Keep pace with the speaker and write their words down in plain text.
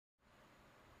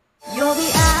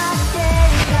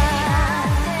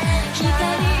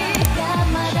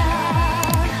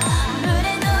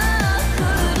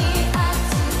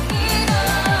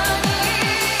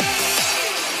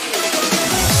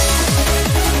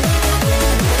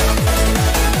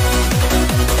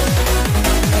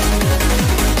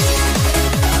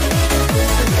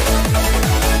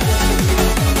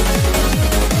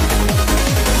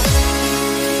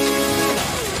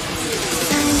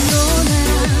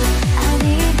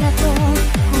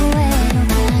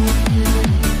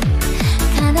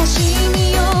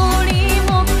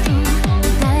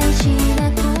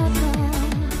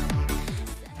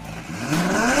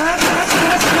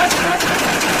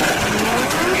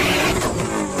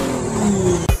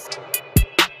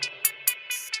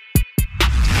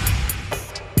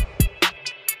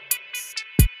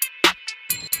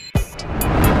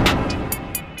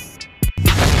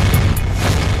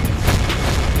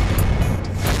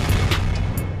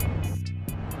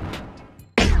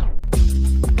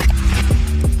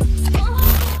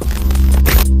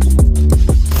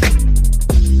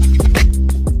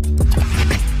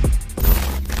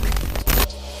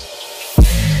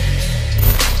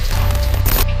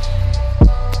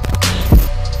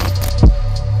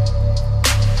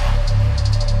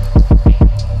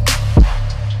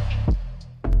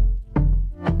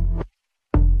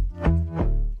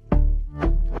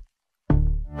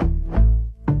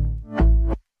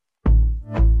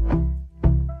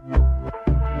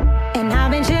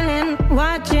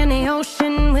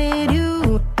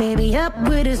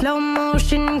a slow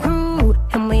motion crew,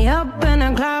 and we up in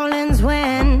our growlings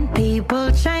when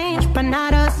people change, but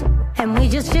not us. And we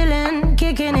just chillin',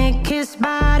 kicking it, kissed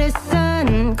by the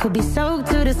sun. Could be soaked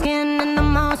to the skin in the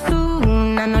mall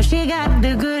soon. I know she got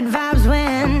the good vibes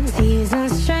when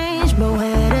seasons change, but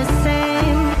we're the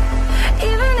same.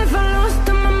 Even if I lost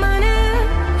all my money,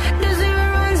 the zero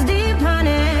runs deep,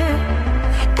 honey.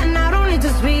 And I don't need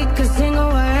to speak a single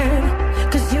word,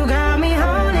 'cause you got me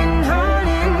holding,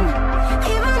 holding.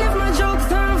 Even if my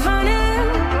jokes aren't funny,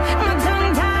 my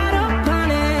tongue tied up on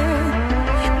it.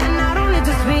 And I don't need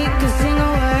to speak a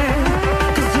single word,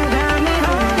 'cause you got me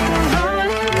holding,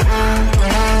 holding.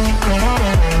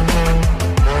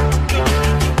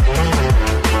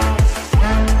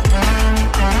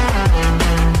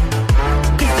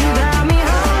 'Cause you got me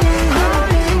holding,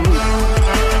 holding.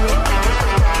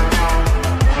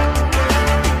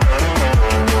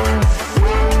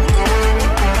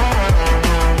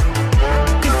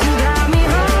 'Cause you got me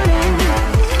holding.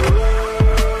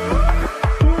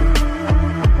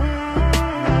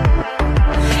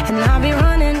 And I'll be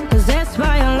running, possessed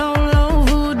by a low, low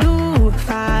voodoo.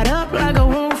 Fired up like a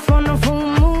wolf on a full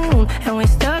moon. And we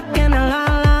stuck in a la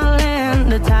la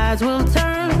land. The tides will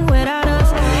turn without us.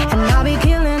 And I'll be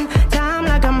killing time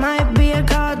like I might be a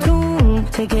cartoon.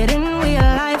 Take it in real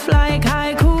life like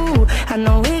haiku. I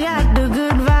know we got the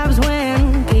good vibes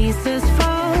when pieces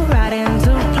fall right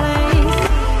into place.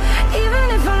 Even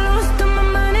if I lost all my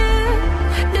money,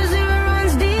 the zero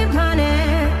runs deep, honey.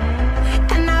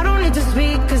 And I don't need to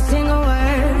speak a single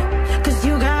word, 'cause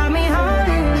you got me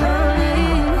holding,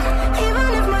 holding. Even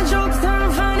if my jokes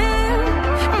aren't funny,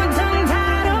 my tongue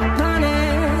tied up on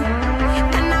it.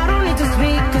 And I don't need to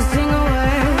speak a single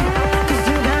word, 'cause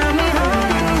you got me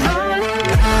holding, holding.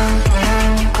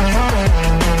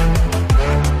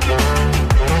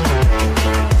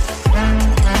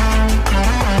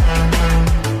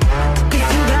 'Cause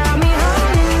you got me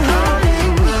holding,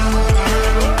 holding.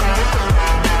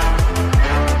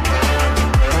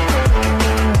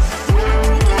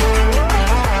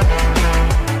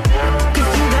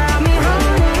 'Cause you got me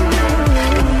holding.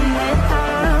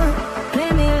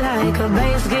 Play me like a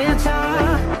bass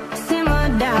guitar, simmer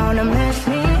down and mess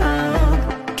me up,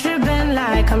 tripping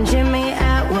like I'm Jimmy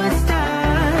at Woodstock.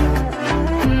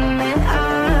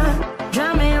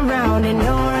 Drive me around in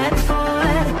your red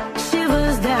Ford,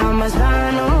 shivers down my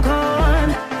spinal cord.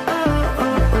 Oh,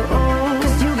 oh, oh, oh.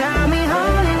 'Cause you got me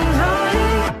holding,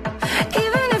 holding.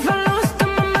 Even if I lost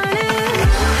all my money,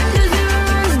 the zero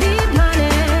runs deep,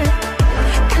 honey.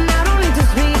 And I don't need to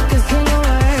speak a single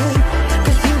word,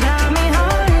 'cause you got me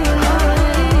holding,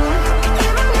 holding.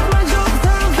 Even if my jokes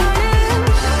aren't funny,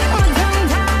 my tongue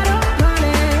tied up on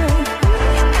it.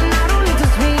 And I don't need to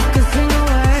speak a single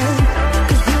word,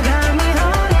 'cause you got me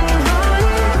holding,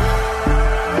 holding.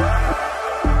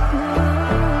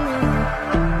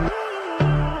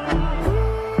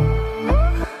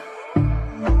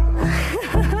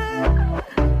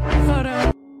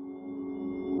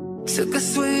 Took a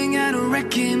swing at a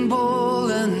wrecking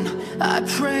ball and I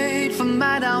prayed for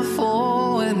my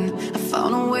downfall, and I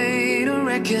found a way to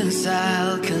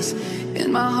reconcile, 'cause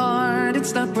in my heart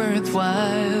it's not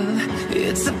worthwhile.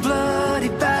 It's a bloody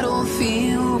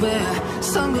battlefield where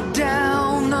some go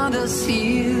down, others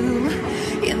heal.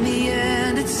 In the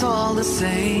end it's all the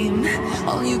same.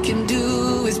 All you can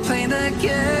do is play the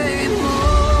game.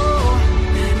 Oh,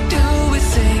 do we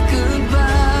say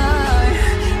goodbye?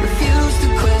 Refuse to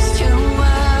question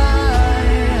why.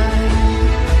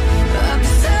 I'm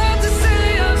sad to say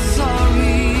I'm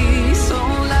sorry, so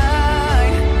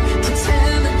lie.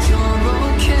 Pretend that you're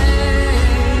okay.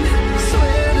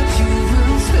 Swear that you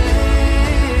will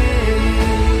stay.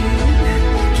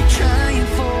 Keep trying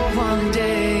for one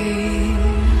day.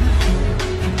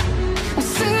 I'm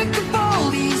sick of all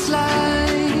these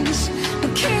lies.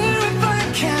 Don't care if I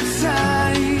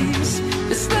capsize.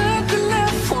 There's nothing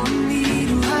left for me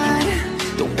to hide.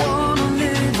 Don't wanna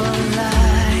live a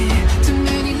lie. Too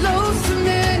many lows, too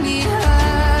many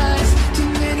highs. Too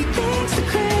many things to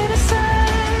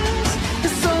criticize.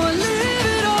 And so I leave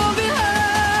it all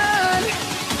behind.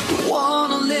 Don't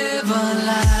wanna live a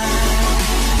lie.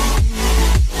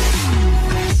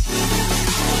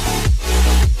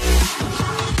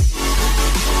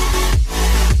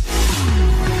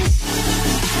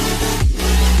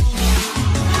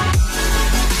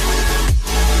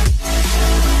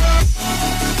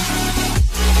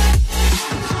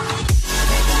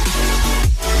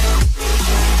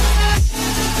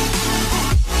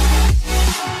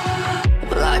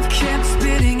 Life kept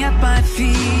spitting at my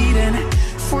feet and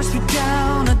forced me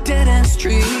down a dead-end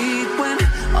street when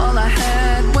all I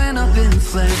had went up in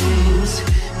flames.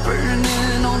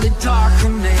 burning, only dark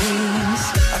remains.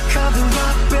 I cover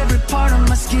up every part of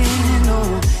my skin, oh,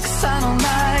 'cause I don't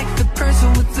like the person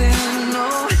within,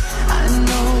 oh. I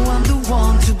know I'm the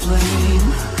one to blame.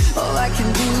 All I can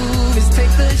do is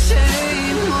take the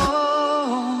shame,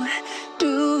 oh.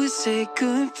 Do we say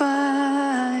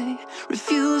goodbye?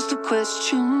 Refuse to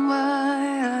question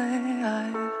why.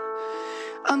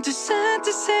 I'm too sad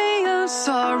to say I'm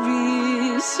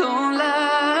sorry, so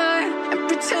lie and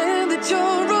pretend that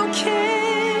you're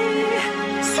okay.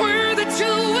 Swear that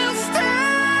you will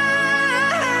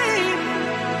stay.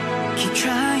 Keep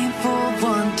trying for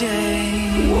one day.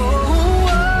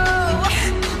 Whoa,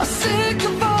 I'm sick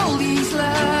of all these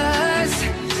lies.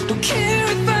 Don't care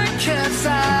if I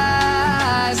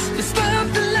capsize. There's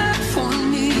nothing left for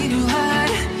me to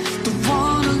hide. Don't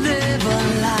wanna live a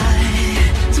lie.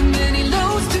 Too many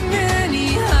lows, too many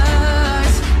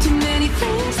highs, too many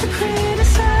things to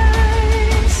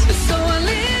criticize. So I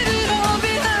leave it all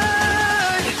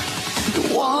behind.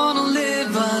 Don't wanna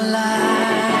live a lie.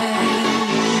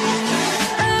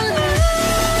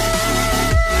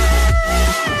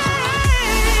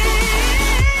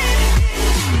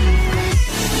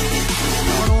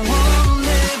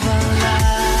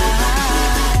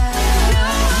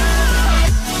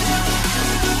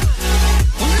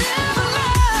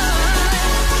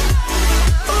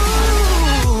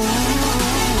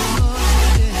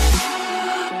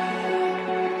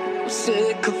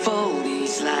 Sick of all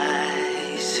these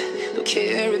lies. Don't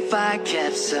care if I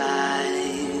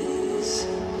capsize.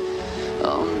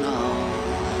 Oh no.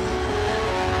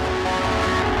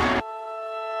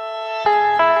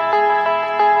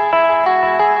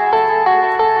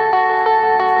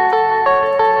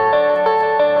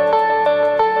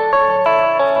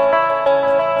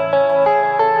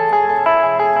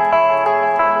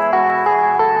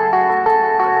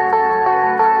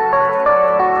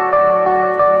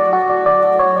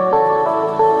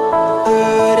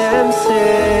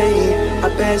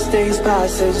 Best days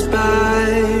passes by,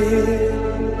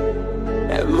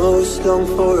 and most long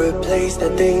for a place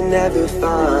that they never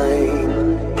find.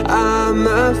 I'm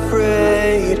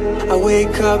afraid I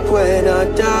wake up when I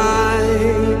die,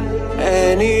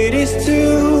 and it is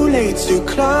too late to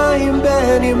climb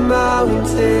any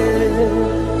mountain.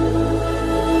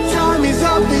 Time is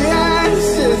of the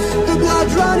essence, the blood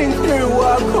running through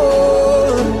our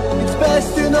core. It's best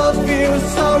to not feel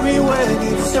sorry when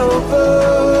it's over.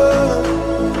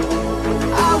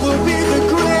 I will be the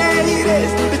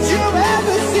greatest that you've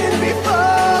ever seen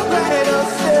before, and I'll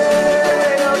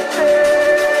stay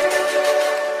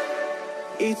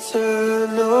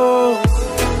eternal.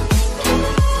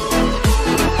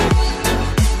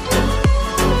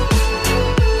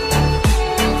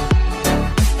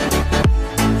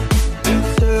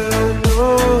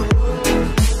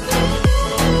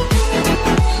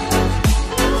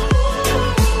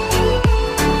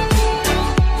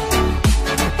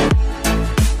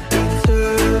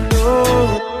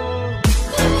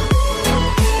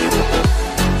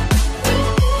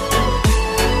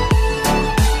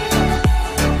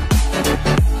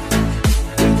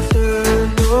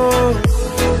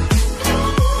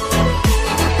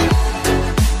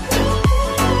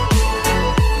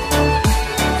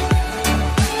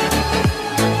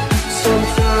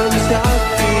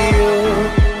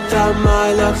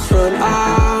 Run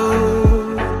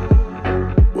out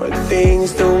when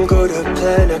things don't go to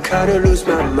plan. I kinda lose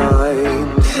my mind.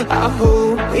 I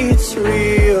hope it's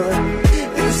real.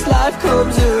 This life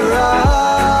comes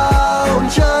around.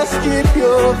 Just keep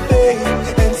your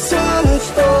faith and search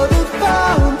for the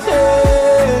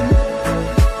fountain.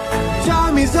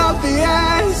 Time is of the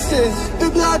essence, the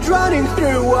blood running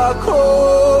through our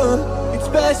core. It's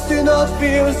best to not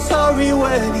feel sorry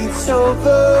when it's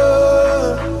over.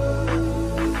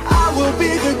 Will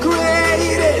be the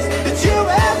greatest that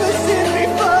you've ever seen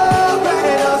before,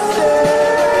 and I'll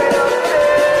stay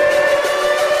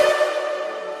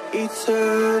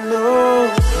eternal.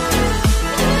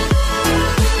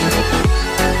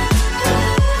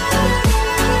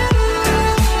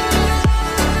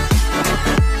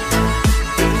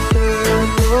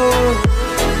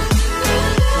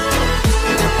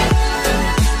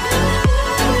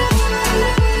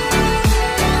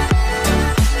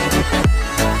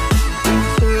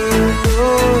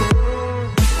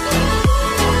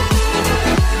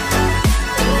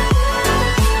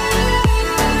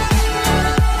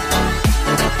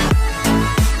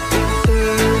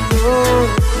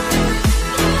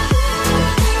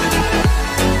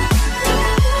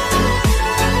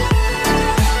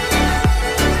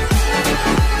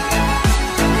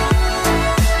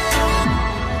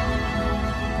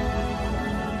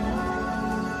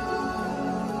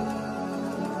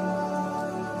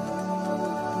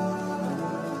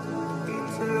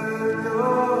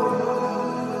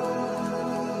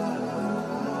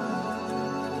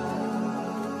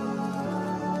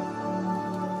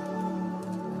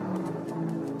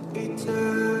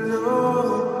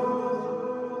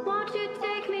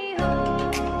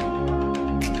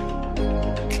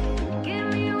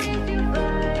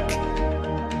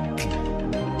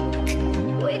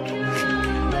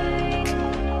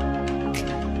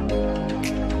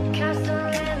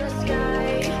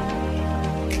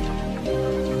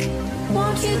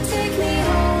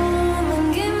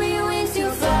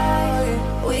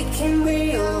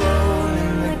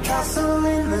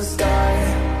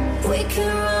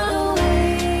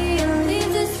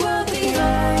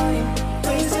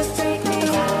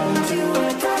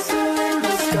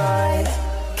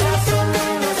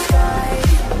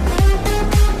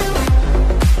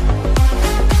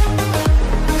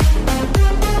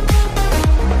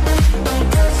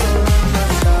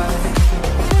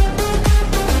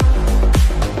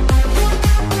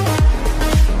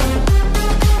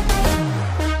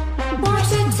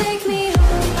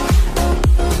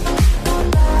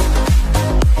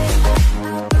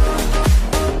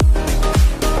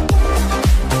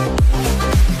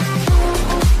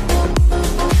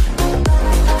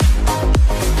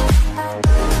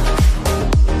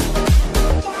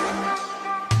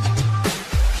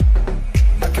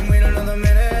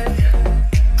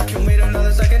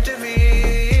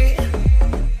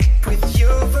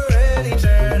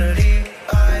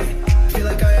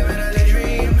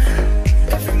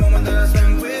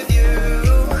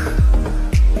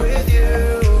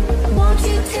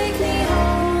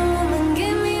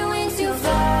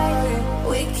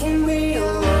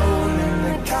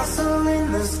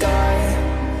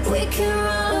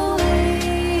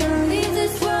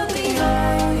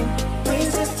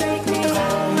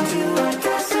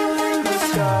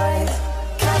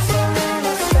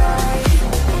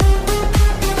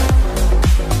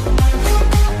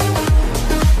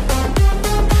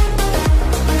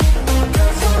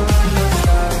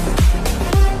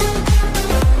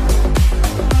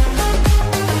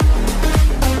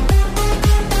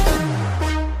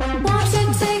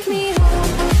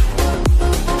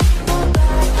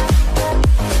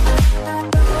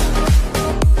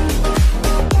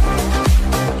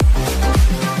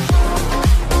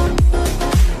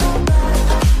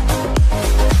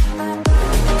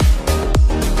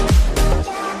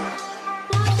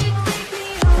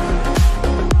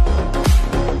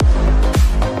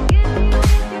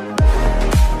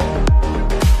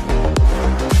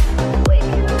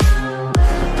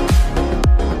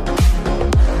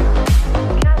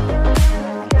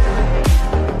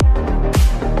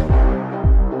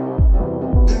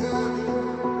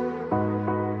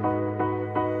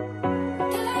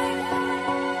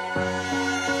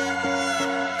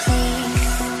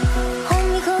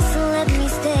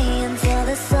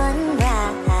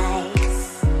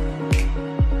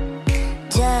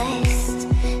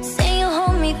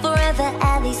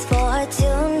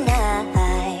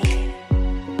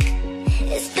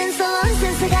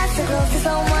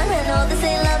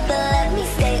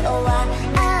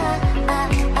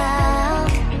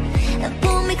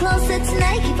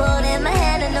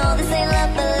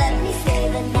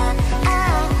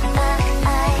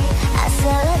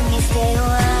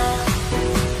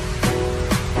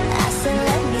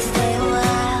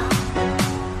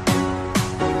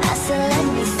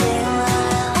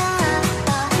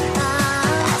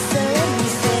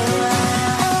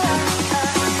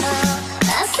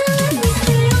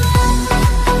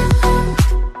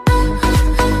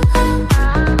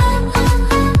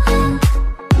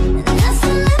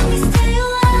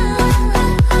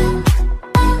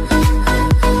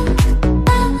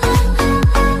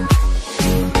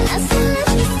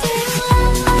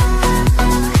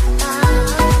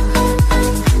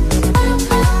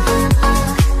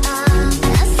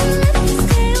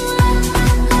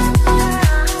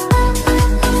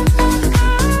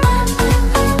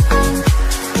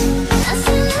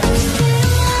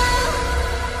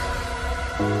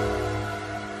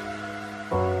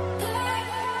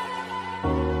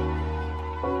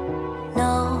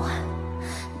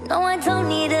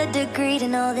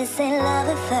 know this ain't love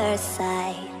at first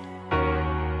sight.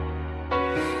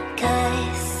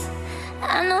 'Cause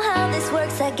I know how this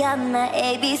works, I got my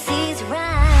ABCs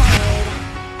right.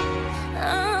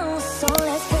 Oh, so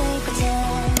let's play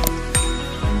pretend.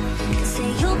 Say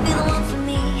you'll be the one for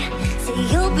me, say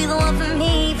you'll be the one for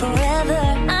me forever.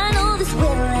 I know this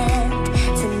will end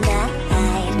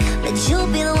tonight, but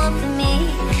you'll be the one for me,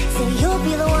 say you'll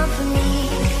be the one for me.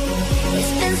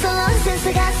 It's been so long since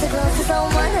I got so close to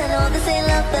someone. I know this ain't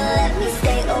love, but let me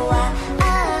stay a while.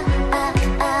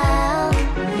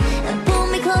 And pull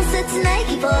me closer tonight,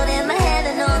 keep holding my